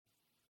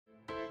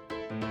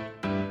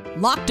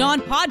Locked On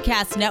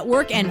Podcast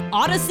Network and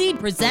Odyssey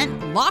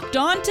present Locked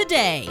On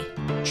Today.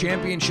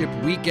 Championship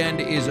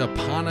weekend is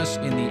upon us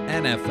in the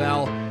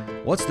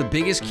NFL. What's the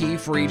biggest key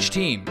for each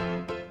team?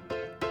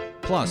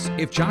 Plus,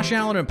 if Josh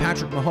Allen and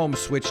Patrick Mahomes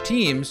switch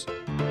teams,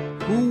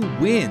 who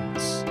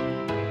wins?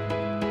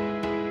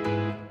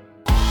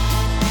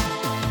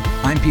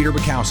 I'm Peter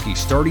Bukowski,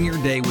 starting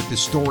your day with the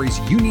stories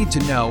you need to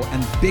know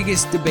and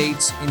biggest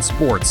debates in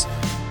sports.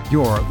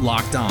 You're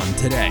Locked On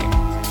Today.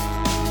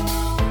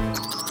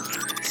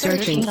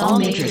 Searching all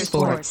major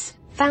sports.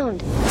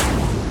 Found.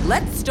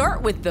 Let's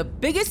start with the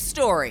biggest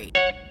story.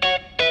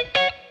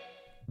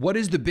 What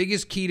is the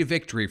biggest key to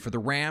victory for the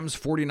Rams,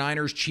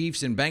 49ers,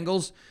 Chiefs, and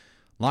Bengals?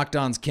 Locked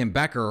On's Kim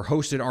Becker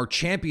hosted our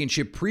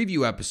championship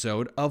preview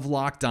episode of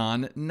Locked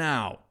On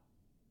Now.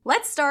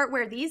 Let's start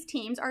where these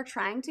teams are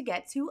trying to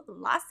get to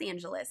Los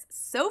Angeles,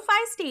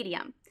 SoFi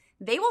Stadium.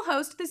 They will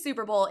host the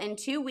Super Bowl in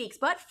 2 weeks,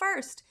 but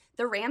first,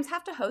 the Rams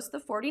have to host the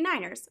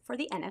 49ers for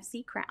the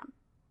NFC crown.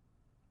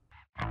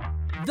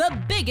 The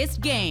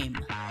biggest game.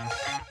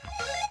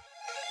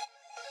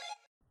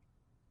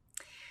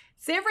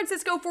 San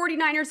Francisco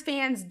 49ers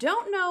fans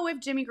don't know if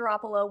Jimmy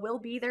Garoppolo will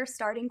be their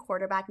starting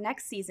quarterback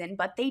next season,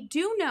 but they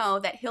do know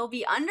that he'll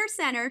be under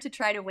center to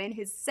try to win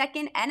his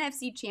second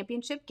NFC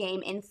Championship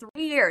game in 3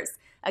 years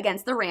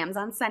against the Rams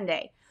on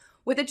Sunday.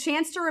 With a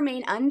chance to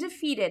remain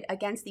undefeated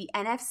against the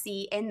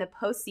NFC in the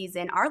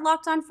postseason, our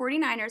Locked On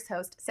 49ers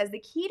host says the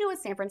key to a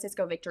San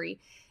Francisco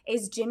victory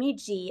is Jimmy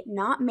G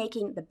not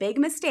making the big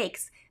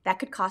mistakes that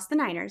could cost the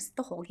Niners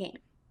the whole game.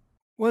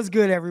 What's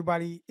good,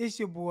 everybody? It's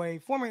your boy,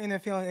 former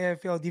NFL and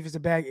AFL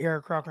defensive back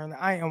Eric Crocker, and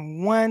I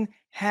am one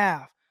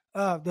half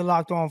of the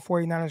Locked On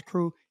 49ers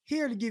crew,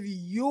 here to give you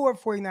your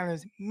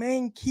 49ers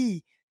main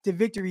key to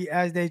victory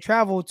as they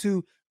travel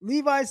to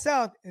Levi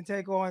South and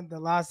take on the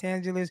Los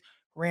Angeles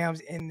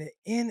Rams in the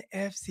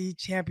NFC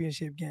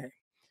Championship game.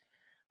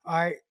 All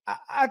right,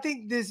 I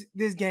think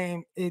this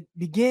game, it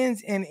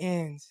begins and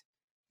ends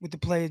with the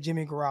play of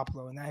Jimmy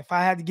Garoppolo. Now, if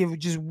I had to give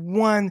just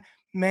one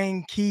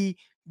main key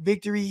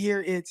victory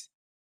here, it's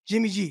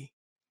Jimmy G,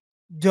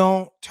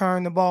 don't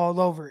turn the ball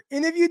over.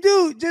 And if you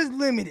do, just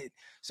limit it.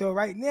 So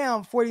right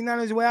now,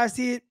 49ers, the way I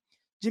see it,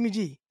 Jimmy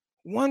G,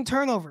 one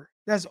turnover.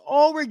 That's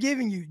all we're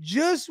giving you,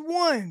 just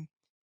one.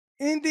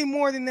 Anything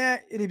more than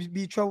that, it'd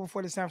be trouble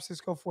for the San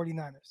Francisco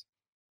 49ers.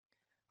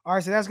 All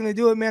right, so that's going to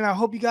do it, man. I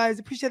hope you guys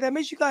appreciate that.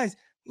 Make sure you guys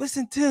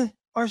listen to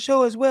our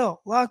show as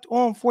well, Locked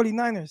On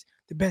 49ers,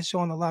 the best show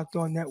on the Locked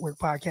On Network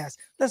podcast.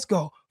 Let's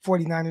go,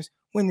 49ers,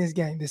 win this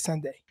game this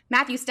Sunday.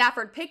 Matthew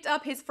Stafford picked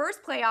up his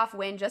first playoff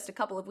win just a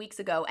couple of weeks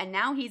ago, and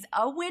now he's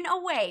a win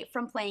away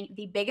from playing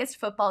the biggest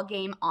football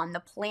game on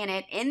the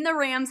planet in the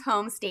Rams'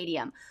 home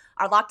stadium.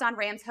 Our Locked On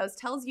Rams host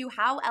tells you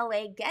how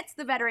LA gets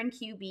the veteran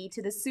QB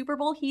to the Super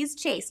Bowl he's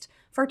chased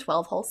for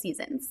 12 whole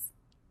seasons.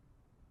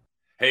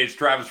 Hey, it's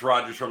Travis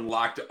Rogers from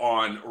Locked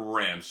On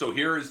Rams. So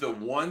here is the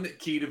one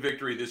key to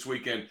victory this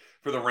weekend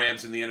for the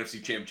Rams in the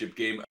NFC Championship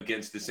game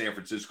against the San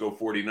Francisco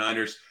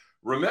 49ers.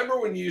 Remember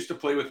when you used to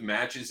play with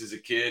matches as a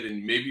kid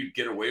and maybe you'd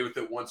get away with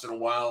it once in a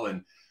while,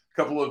 and a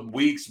couple of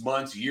weeks,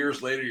 months,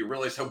 years later, you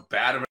realize how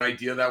bad of an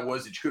idea that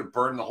was, that you could have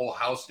burned the whole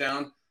house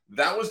down?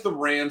 That was the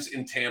Rams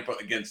in Tampa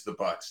against the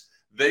Bucs.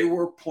 They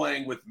were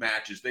playing with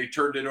matches. They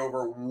turned it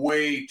over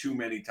way too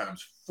many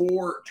times.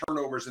 4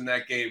 turnovers in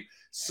that game.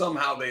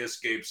 Somehow they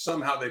escaped.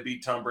 Somehow they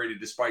beat Tom Brady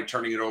despite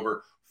turning it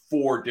over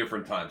 4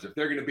 different times. If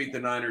they're going to beat the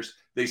Niners,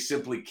 they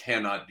simply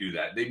cannot do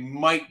that. They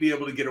might be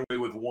able to get away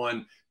with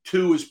 1.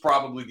 2 is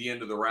probably the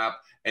end of the wrap.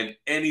 And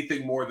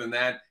anything more than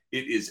that,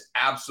 it is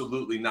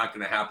absolutely not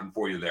going to happen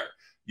for you there.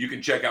 You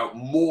can check out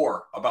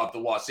more about the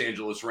Los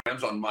Angeles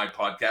Rams on my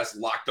podcast,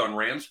 Locked On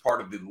Rams,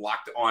 part of the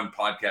Locked On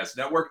Podcast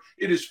Network.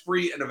 It is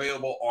free and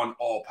available on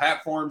all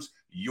platforms.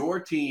 Your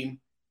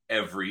team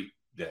every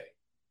day.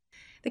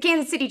 The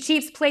Kansas City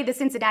Chiefs played the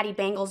Cincinnati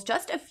Bengals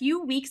just a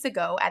few weeks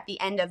ago at the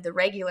end of the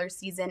regular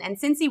season, and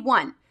Cincy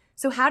won.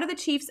 So how do the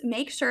Chiefs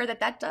make sure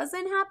that that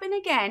doesn't happen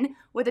again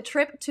with a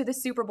trip to the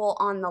Super Bowl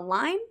on the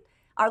line?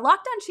 Our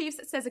Locked On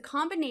Chiefs says a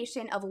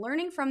combination of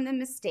learning from the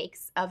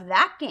mistakes of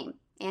that game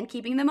and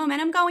keeping the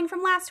momentum going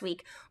from last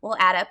week will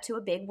add up to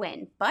a big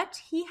win.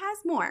 But he has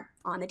more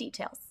on the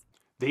details.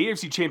 The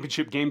AFC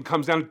Championship game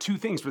comes down to 2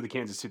 things for the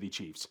Kansas City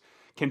Chiefs.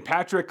 Can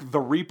Patrick the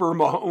Reaper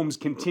Mahomes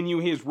continue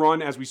his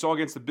run as we saw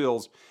against the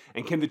Bills?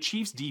 And can the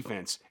Chiefs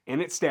defense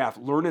and its staff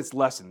learn its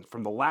lessons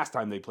from the last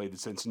time they played the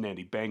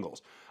Cincinnati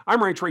Bengals?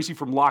 I'm Ray Tracy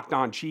from Locked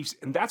On Chiefs,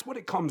 and that's what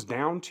it comes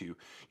down to.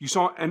 You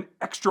saw an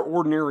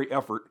extraordinary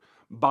effort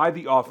by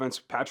the offense,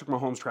 Patrick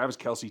Mahomes, Travis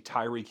Kelce,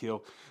 Tyreek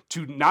Hill,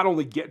 to not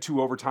only get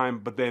to overtime,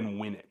 but then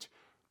win it.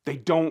 They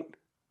don't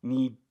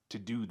need to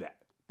do that.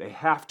 They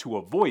have to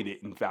avoid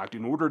it, in fact,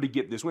 in order to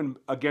get this win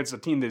against a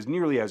team that is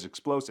nearly as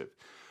explosive.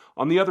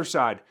 On the other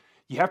side,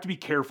 you have to be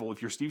careful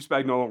if you're Steve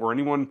Spagnuolo or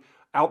anyone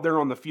out there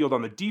on the field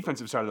on the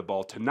defensive side of the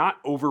ball to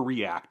not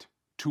overreact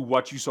to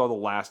what you saw the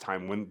last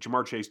time when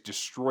Ja'Marr Chase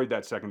destroyed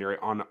that secondary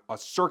on a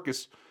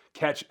circus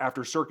catch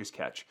after circus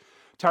catch.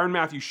 Tyrann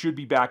Mathieu should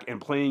be back and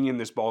playing in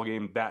this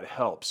ballgame. That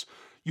helps.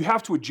 You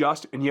have to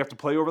adjust, and you have to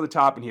play over the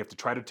top, and you have to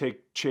try to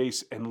take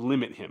Chase and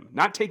limit him,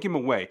 not take him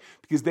away,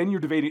 because then you're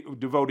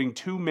devoting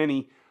too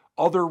many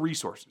other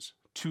resources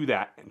to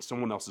that, and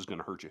someone else is going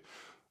to hurt you.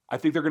 I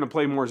think they're going to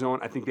play more zone.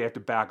 I think they have to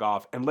back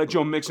off and let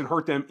Joe Mixon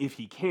hurt them if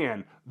he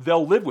can.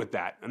 They'll live with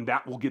that, and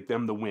that will get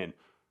them the win.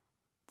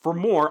 For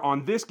more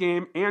on this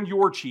game and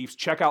your Chiefs,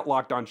 check out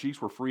Locked On Chiefs.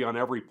 We're free on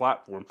every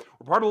platform.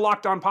 We're part of the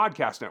Locked On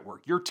Podcast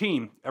Network, your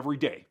team every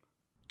day.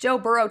 Joe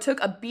Burrow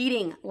took a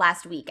beating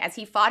last week as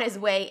he fought his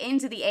way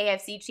into the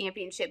AFC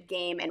Championship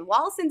game. And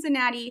while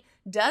Cincinnati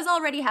does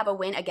already have a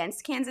win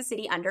against Kansas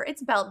City under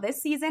its belt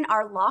this season,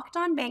 our Locked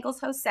On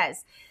Bengals host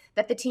says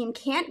that the team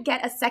can't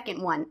get a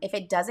second one if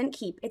it doesn't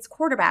keep its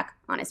quarterback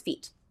on his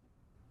feet.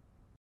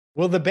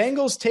 Will the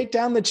Bengals take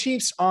down the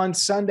Chiefs on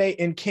Sunday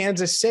in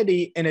Kansas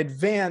City and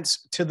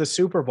advance to the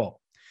Super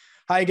Bowl?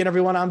 Hi again,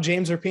 everyone. I'm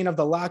James Rapien of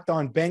the Locked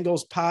On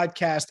Bengals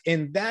podcast,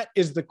 and that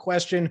is the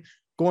question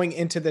going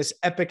into this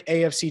epic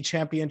AFC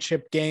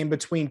Championship game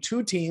between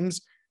two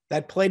teams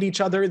that played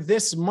each other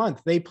this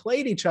month. They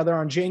played each other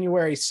on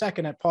January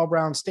 2nd at Paul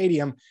Brown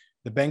Stadium.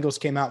 The Bengals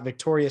came out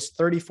victorious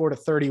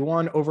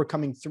 34-31,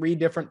 overcoming three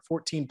different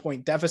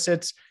 14-point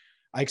deficits.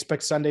 I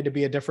expect Sunday to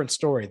be a different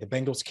story. The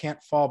Bengals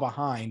can't fall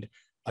behind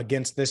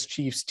against this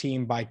Chiefs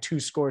team by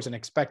 2 scores and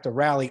expect a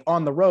rally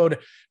on the road.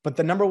 But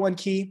the number one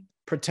key,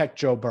 protect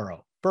Joe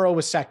Burrow. Burrow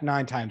was sacked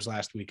 9 times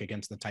last week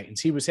against the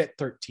Titans. He was hit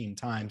 13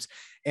 times.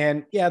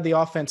 And yeah, the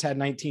offense had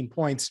 19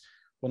 points.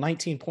 Well,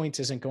 19 points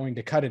isn't going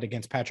to cut it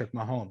against Patrick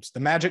Mahomes. The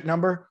magic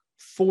number,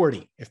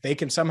 40. If they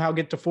can somehow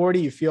get to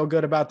 40, you feel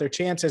good about their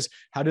chances.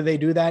 How do they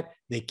do that?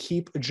 They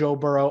keep Joe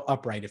Burrow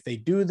upright. If they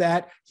do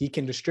that, he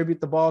can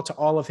distribute the ball to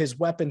all of his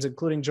weapons,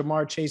 including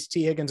Jamar Chase,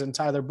 T. Higgins, and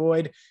Tyler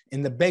Boyd.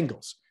 And the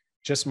Bengals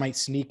just might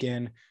sneak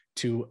in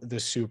to the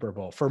Super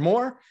Bowl. For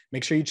more,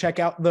 make sure you check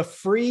out the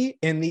free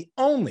and the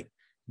only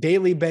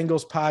daily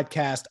Bengals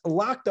podcast,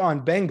 Locked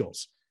On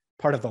Bengals,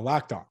 part of the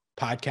Locked On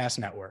Podcast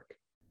Network.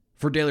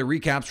 For daily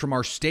recaps from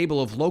our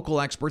stable of local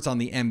experts on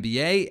the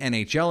NBA,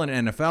 NHL,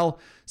 and NFL,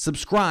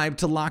 subscribe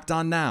to Locked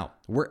On Now,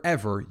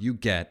 wherever you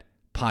get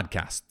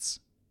podcasts.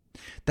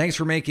 Thanks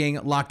for making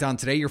Locked On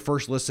Today your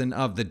first listen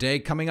of the day.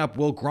 Coming up,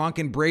 will Gronk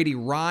and Brady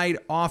ride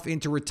off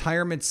into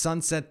retirement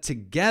sunset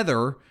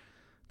together?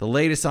 The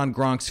latest on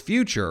Gronk's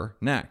future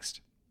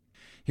next.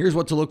 Here's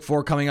what to look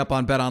for coming up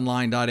on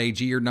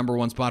betonline.ag, your number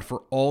one spot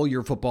for all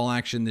your football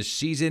action this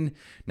season.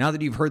 Now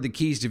that you've heard the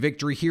keys to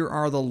victory, here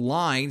are the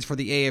lines for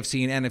the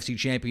AFC and NFC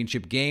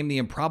Championship game. The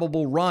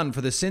improbable run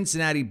for the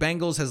Cincinnati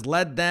Bengals has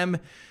led them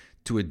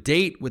to a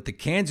date with the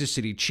Kansas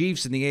City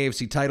Chiefs in the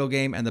AFC title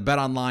game, and the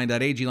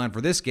betonline.ag line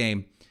for this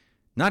game,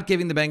 not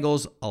giving the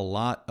Bengals a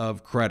lot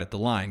of credit. The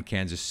line,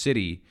 Kansas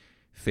City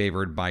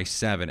favored by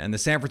 7. And the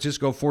San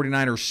Francisco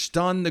 49ers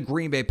stunned the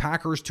Green Bay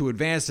Packers to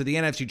advance to the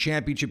NFC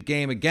Championship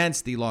game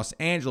against the Los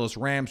Angeles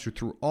Rams, who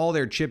threw all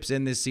their chips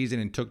in this season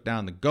and took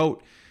down the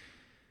GOAT.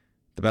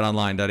 The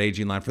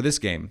betonline.ag line for this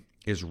game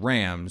is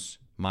Rams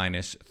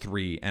minus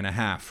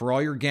 3.5. For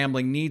all your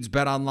gambling needs,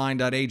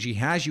 betonline.ag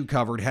has you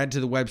covered. Head to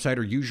the website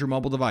or use your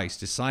mobile device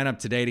to sign up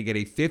today to get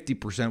a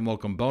 50%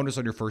 welcome bonus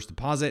on your first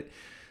deposit.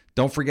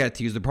 Don't forget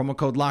to use the promo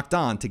code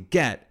LOCKEDON to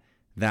get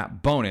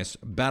that bonus.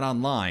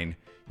 BetOnline,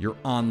 your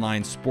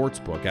online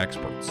sportsbook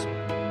experts.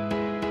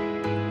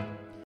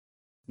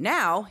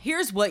 Now,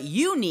 here's what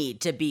you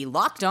need to be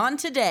locked on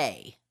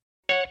today.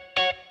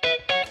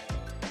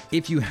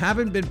 If you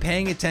haven't been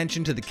paying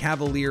attention to the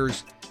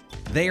Cavaliers,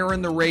 they are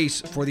in the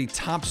race for the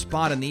top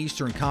spot in the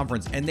Eastern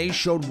Conference, and they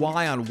showed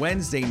why on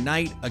Wednesday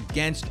night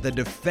against the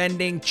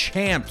defending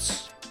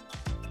champs.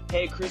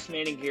 Hey, Chris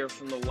Manning here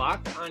from the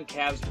Locked On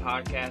Cavs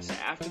podcast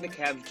after the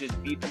Cavs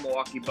just beat the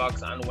Milwaukee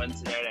Bucks on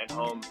Wednesday night at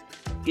home,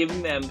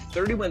 giving them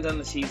 30 wins on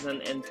the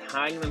season and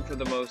tying them for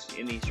the most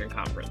in the Eastern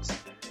Conference.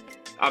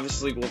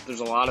 Obviously,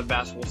 there's a lot of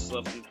basketball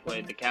still left to be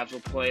played. The Cavs will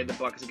play the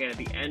Bucks again at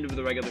the end of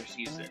the regular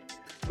season.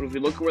 But if we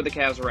look at where the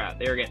Cavs are at,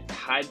 they are getting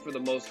tied for the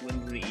most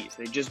wins in the East.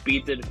 They just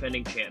beat the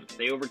defending champs.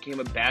 They overcame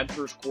a bad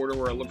first quarter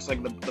where it looks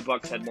like the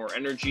Bucks had more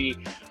energy,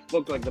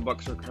 looked like the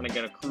Bucks were kind of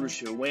going to cruise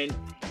to a win,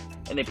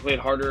 and they played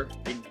harder.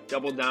 They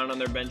doubled down on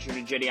their bench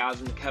unit. Cedi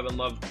Osman, Kevin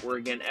Love were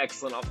again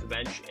excellent off the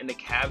bench, and the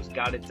Cavs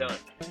got it done.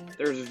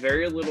 There's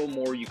very little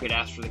more you could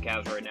ask for the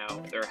Cavs right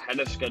now. They're ahead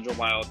of schedule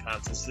by all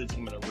accounts. This is a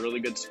team in a really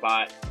good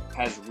spot,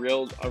 has a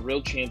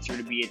real chance here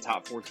to be a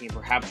top 4 team,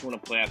 perhaps win a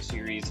playoff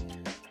series.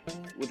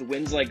 With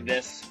wins like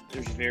this,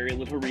 there's very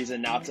little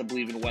reason not to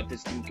believe in what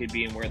this team could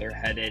be and where they're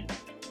headed.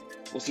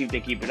 We'll see if they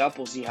keep it up.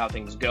 We'll see how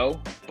things go.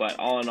 But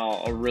all in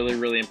all, a really,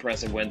 really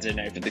impressive Wednesday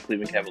night for the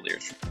Cleveland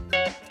Cavaliers.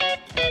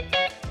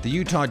 The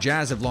Utah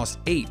Jazz have lost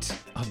 8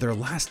 of their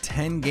last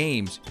 10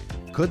 games.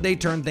 Could they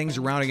turn things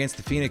around against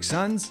the Phoenix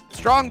Suns?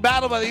 Strong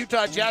battle by the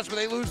Utah Jazz, where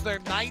they lose their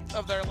 9th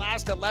of their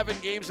last 11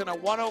 games in a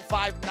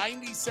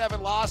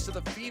 105-97 loss to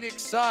the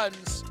Phoenix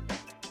Suns.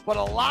 But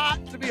a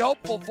lot to be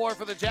hopeful for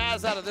the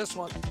Jazz out of this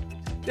one.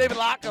 David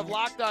Locke of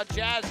Locked On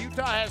Jazz.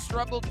 Utah has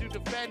struggled to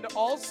defend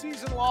all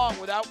season long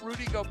without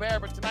Rudy Gobert,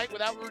 but tonight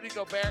without Rudy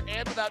Gobert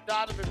and without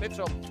Donovan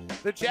Mitchell,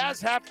 the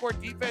Jazz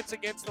half-court defense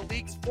against the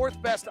league's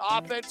 4th best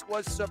offense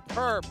was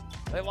superb.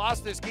 They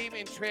lost this game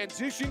in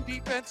transition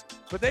defense,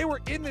 but they were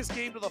in this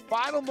game to the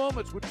final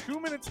moments with 2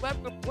 minutes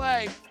left to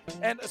play,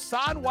 and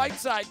Hassan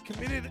Whiteside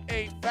committed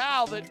a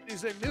foul that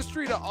is a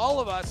mystery to all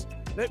of us,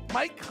 that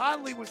Mike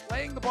Conley was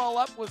laying the ball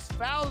up, was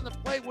fouled in the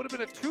play, would have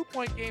been a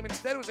 2-point game.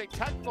 Instead, it was a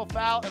technical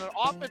foul and an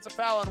offensive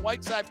foul on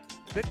Whiteside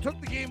that took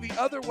the game the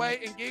other way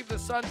and gave the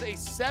Suns a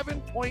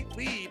 7-point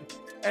lead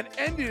and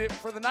ended it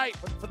for the night.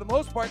 But for the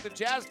most part, the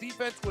Jazz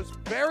defense was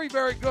very,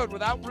 very good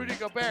without Rudy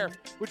Gobert,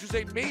 which is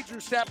a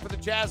major step for the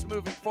Jazz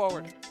moving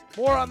forward.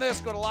 More on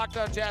this, go to Locked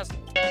On Jazz.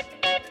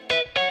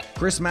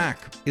 Chris Mack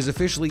is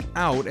officially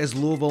out as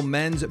Louisville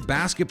men's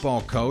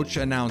basketball coach,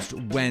 announced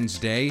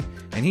Wednesday,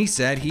 and he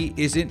said he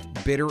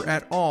isn't bitter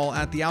at all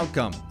at the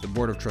outcome. The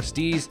Board of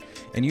Trustees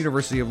and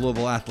University of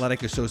Louisville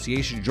Athletic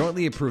Association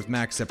jointly approved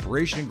Mack's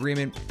separation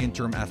agreement.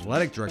 Interim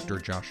athletic director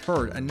Josh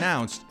Hurd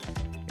announced,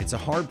 "It's a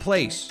hard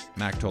place,"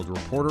 Mack told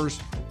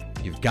reporters.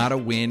 "You've got to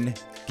win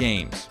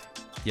games."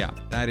 Yeah,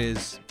 that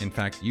is, in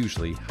fact,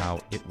 usually how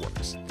it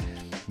works.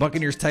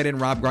 Buccaneers tight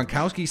end Rob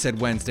Gronkowski said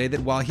Wednesday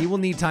that while he will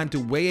need time to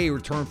weigh a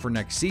return for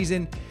next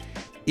season,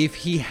 if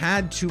he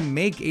had to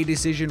make a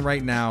decision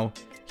right now,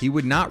 he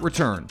would not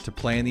return to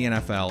play in the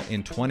NFL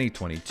in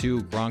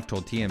 2022. Gronk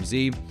told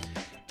TMZ,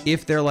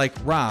 "If they're like,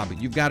 Rob,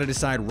 you've got to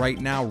decide right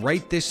now,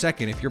 right this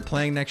second, if you're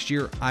playing next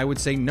year, I would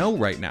say no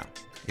right now.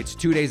 It's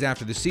 2 days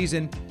after the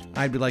season,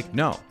 I'd be like,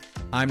 no,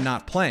 I'm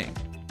not playing."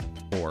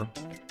 Or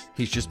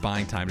he's just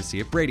buying time to see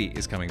if Brady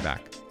is coming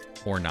back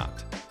or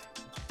not.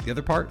 The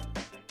other part,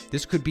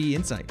 this could be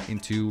insight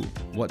into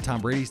what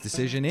Tom Brady's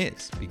decision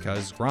is,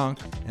 because Gronk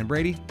and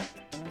Brady,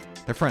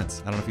 they're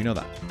friends. I don't know if you know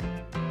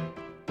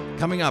that.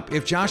 Coming up,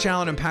 if Josh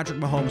Allen and Patrick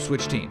Mahomes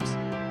switch teams,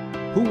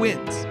 who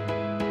wins?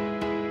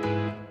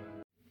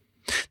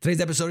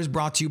 Today's episode is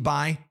brought to you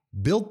by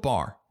Built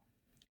Bar.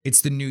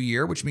 It's the new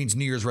year, which means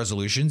New Year's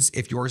resolutions.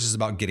 If yours is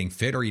about getting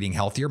fit or eating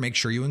healthier, make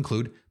sure you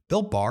include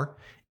Built Bar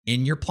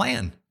in your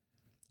plan.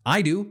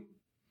 I do.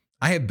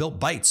 I have Built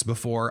Bites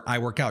before I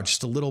work out.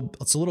 It's a little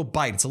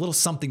bite. It's a little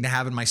something to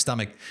have in my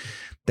stomach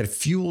that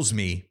fuels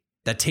me,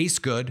 that tastes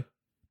good,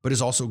 but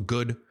is also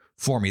good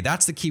for me.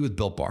 That's the key with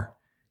Built Bar,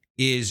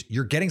 is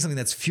you're getting something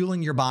that's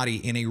fueling your body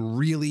in a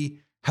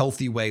really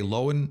healthy way,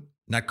 low in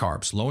net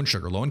carbs, low in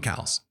sugar, low in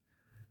calories,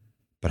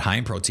 but high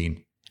in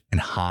protein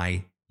and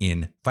high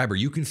in fiber.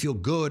 You can feel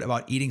good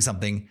about eating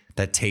something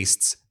that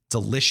tastes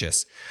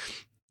delicious.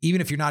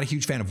 Even if you're not a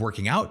huge fan of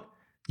working out,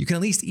 you can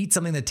at least eat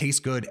something that tastes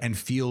good and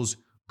feels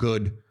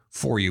good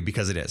for you,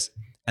 because it is.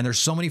 And there's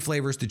so many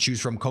flavors to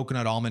choose from: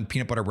 coconut, almond,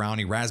 peanut butter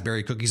brownie,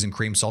 raspberry, cookies and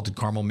cream, salted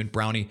caramel, mint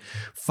brownie.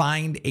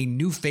 Find a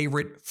new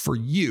favorite for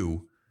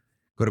you.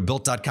 Go to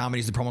built.com and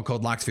use the promo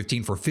code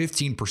LOCKED15 for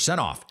 15%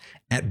 off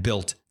at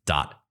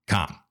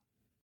built.com.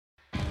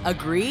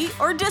 Agree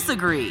or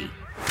disagree?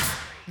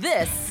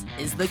 This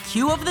is the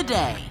cue of the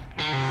day.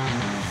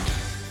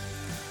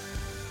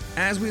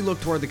 As we look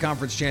toward the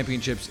conference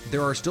championships,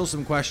 there are still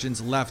some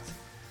questions left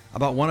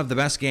about one of the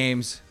best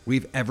games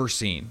we've ever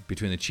seen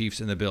between the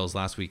Chiefs and the Bills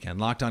last weekend.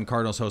 Locked On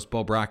Cardinals host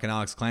Bo Brack and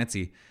Alex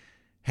Clancy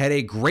had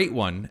a great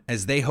one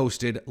as they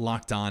hosted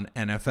Locked On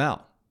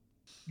NFL.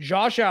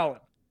 Josh Allen,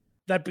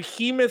 that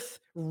behemoth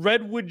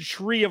redwood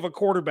tree of a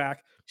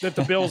quarterback that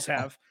the Bills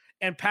have,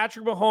 and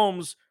Patrick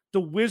Mahomes, the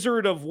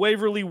wizard of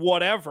Waverly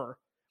whatever,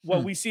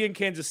 what we see in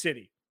Kansas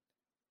City.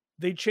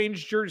 They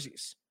changed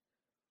jerseys.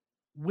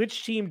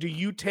 Which team do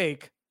you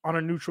take on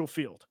a neutral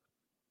field?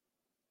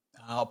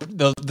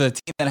 The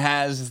team that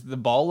has the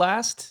ball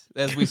last,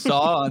 as we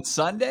saw on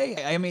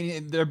Sunday. I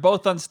mean, they're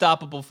both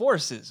unstoppable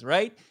forces,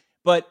 right?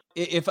 But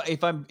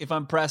if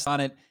I'm pressed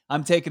on it,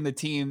 I'm taking the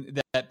team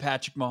that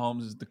Patrick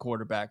Mahomes is the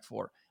quarterback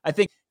for. I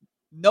think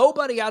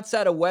nobody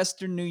outside of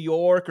Western New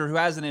York, or who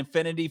has an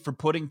affinity for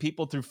putting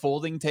people through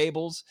folding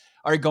tables,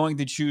 are going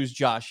to choose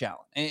Josh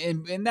Allen.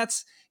 And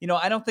that's,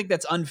 I don't think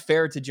that's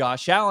unfair to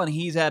Josh Allen.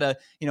 He's had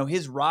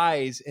his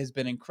rise has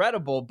been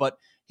incredible, but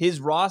his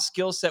raw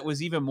skill set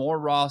was even more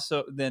raw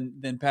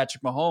than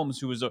Patrick Mahomes,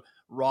 who was a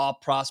raw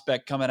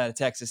prospect coming out of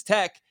Texas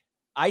Tech.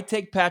 I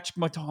take Patrick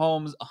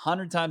Mahomes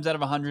 100 times out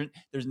of 100.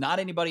 There's not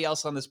anybody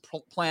else on this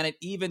planet,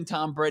 even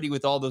Tom Brady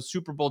with all those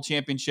Super Bowl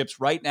championships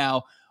right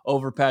now,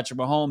 over Patrick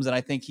Mahomes. And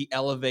I think he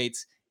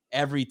elevates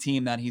every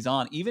team that he's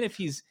on. Even if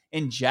he's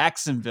in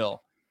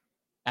Jacksonville,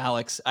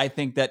 Alex, I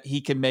think that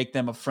he can make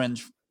them a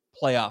fringe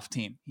playoff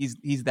team.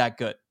 He's that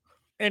good.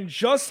 And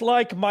just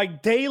like my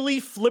daily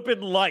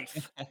flippin'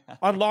 life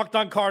on Locked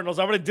On Cardinals,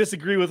 I'm going to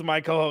disagree with my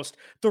co-host.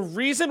 The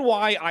reason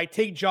why I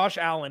take Josh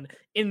Allen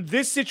in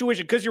this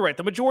situation, because you're right,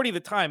 the majority of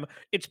the time,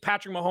 it's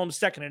Patrick Mahomes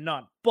second to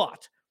none.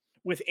 But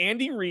with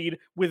Andy Reid,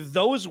 with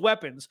those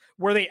weapons,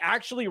 where they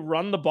actually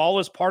run the ball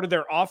as part of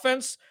their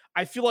offense,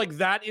 I feel like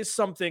that is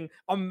something.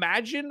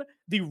 Imagine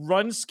the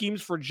run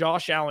schemes for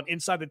Josh Allen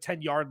inside the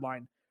 10-yard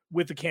line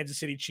with the Kansas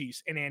City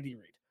Chiefs and Andy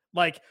Reid.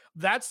 Like,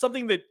 that's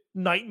something that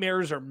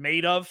nightmares are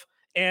made of.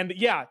 And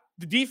yeah,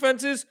 the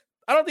defenses,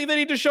 I don't think they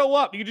need to show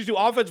up. You can just do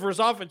offense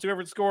versus offense,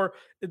 whoever score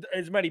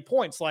as many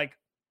points. Like,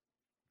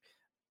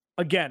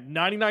 again,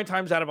 99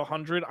 times out of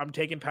 100, I'm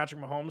taking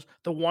Patrick Mahomes.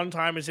 The one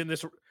time is in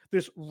this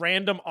this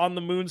random on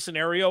the moon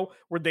scenario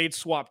where they'd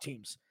swap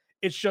teams.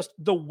 It's just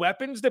the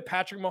weapons that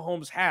Patrick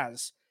Mahomes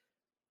has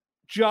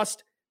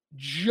just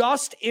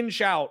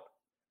inch out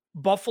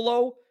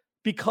Buffalo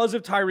because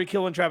of Tyreek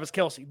Hill and Travis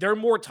Kelce. They're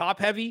more top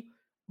heavy,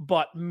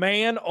 but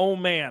man, oh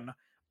man,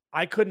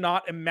 I could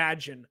not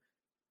imagine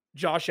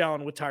Josh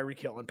Allen with Tyreek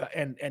Hill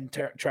and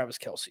Travis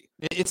Kelce.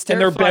 It's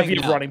terrifying. And their bevy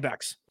now. Of running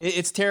backs.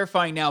 It's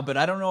terrifying now, but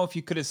I don't know if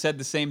you could have said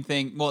the same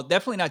thing. Well,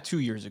 definitely not 2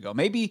 years ago.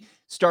 Maybe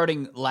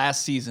starting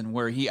last season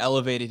where he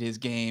elevated his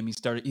game.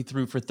 He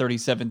threw for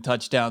 37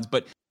 touchdowns.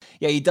 But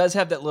yeah, he does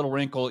have that little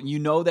wrinkle. You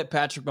know that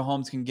Patrick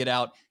Mahomes can get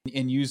out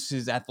and use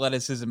his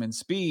athleticism and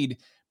speed,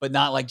 but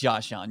not like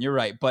Josh Allen. You're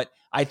right. But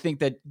I think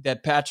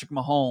that Patrick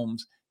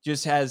Mahomes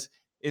just has,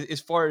 as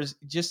far as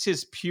just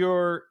his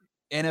pure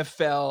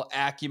NFL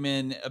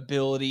acumen,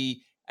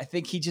 ability, I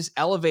think he just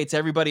elevates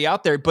everybody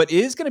out there. But it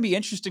is going to be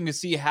interesting to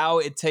see how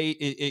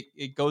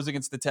it goes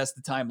against the test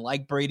of time,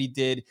 like Brady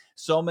did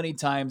so many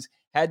times,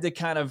 had to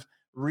kind of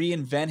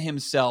reinvent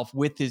himself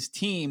with his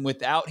team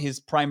without his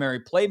primary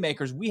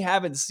playmakers. We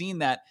haven't seen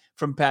that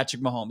from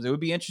Patrick Mahomes. It would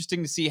be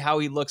interesting to see how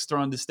he looks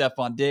thrown to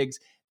Stephon Diggs.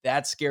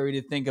 That's scary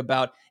to think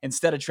about.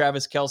 Instead of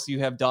Travis Kelce, you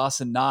have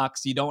Dawson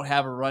Knox. You don't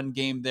have a run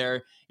game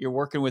there. You're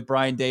working with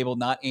Brian Dable,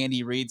 not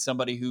Andy Reid,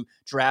 somebody who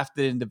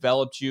drafted and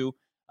developed you.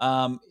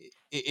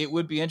 It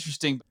would be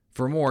interesting.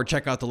 For more,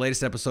 check out the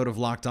latest episode of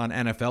Locked On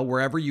NFL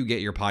wherever you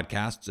get your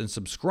podcasts and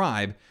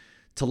subscribe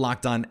to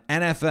Locked On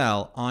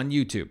NFL on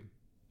YouTube.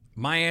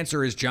 My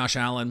answer is Josh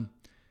Allen.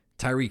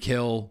 Tyreek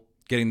Hill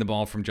getting the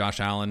ball from Josh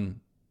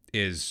Allen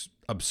is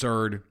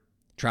absurd.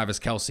 Travis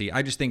Kelce,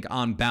 I just think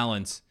on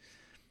balance,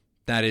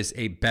 that is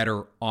a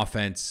better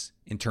offense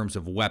in terms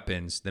of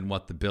weapons than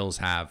what the Bills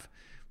have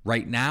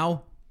right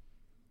now.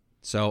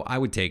 So I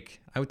would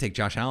take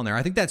Josh Allen there.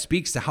 I think that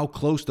speaks to how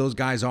close those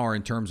guys are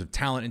in terms of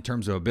talent, in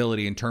terms of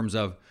ability, in terms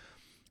of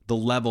the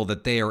level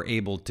that they are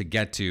able to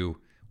get to.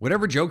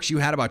 Whatever jokes you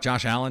had about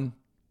Josh Allen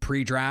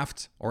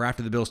pre-draft or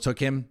after the Bills took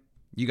him,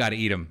 you got to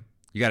eat him.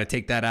 You got to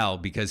take that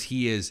out because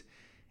he is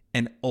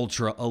an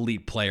ultra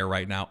elite player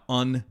right now.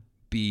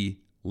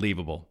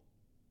 Unbelievable.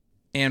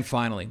 And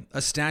finally,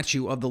 a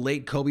statue of the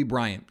late Kobe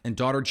Bryant and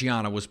daughter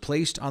Gianna was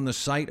placed on the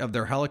site of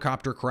their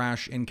helicopter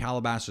crash in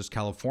Calabasas,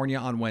 California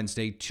on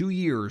Wednesday, 2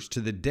 years to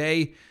the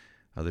day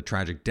of the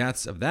tragic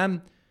deaths of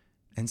them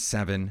and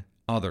 7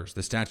 others.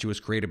 The statue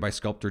was created by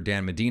sculptor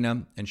Dan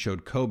Medina and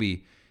showed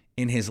Kobe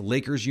in his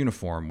Lakers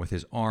uniform with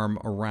his arm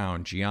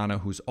around Gianna,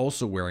 who's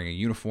also wearing a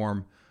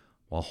uniform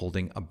while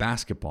holding a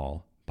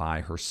basketball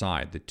by her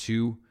side. The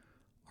two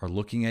are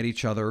looking at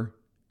each other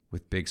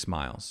with big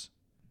smiles.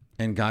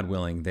 And God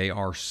willing, they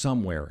are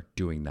somewhere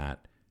doing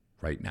that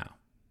right now.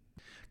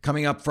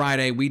 Coming up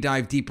Friday, we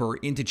dive deeper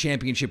into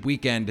championship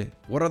weekend.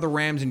 What are the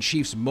Rams and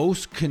Chiefs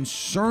most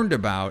concerned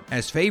about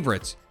as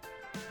favorites?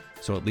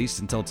 So at least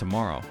until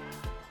tomorrow,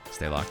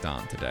 stay locked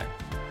on today.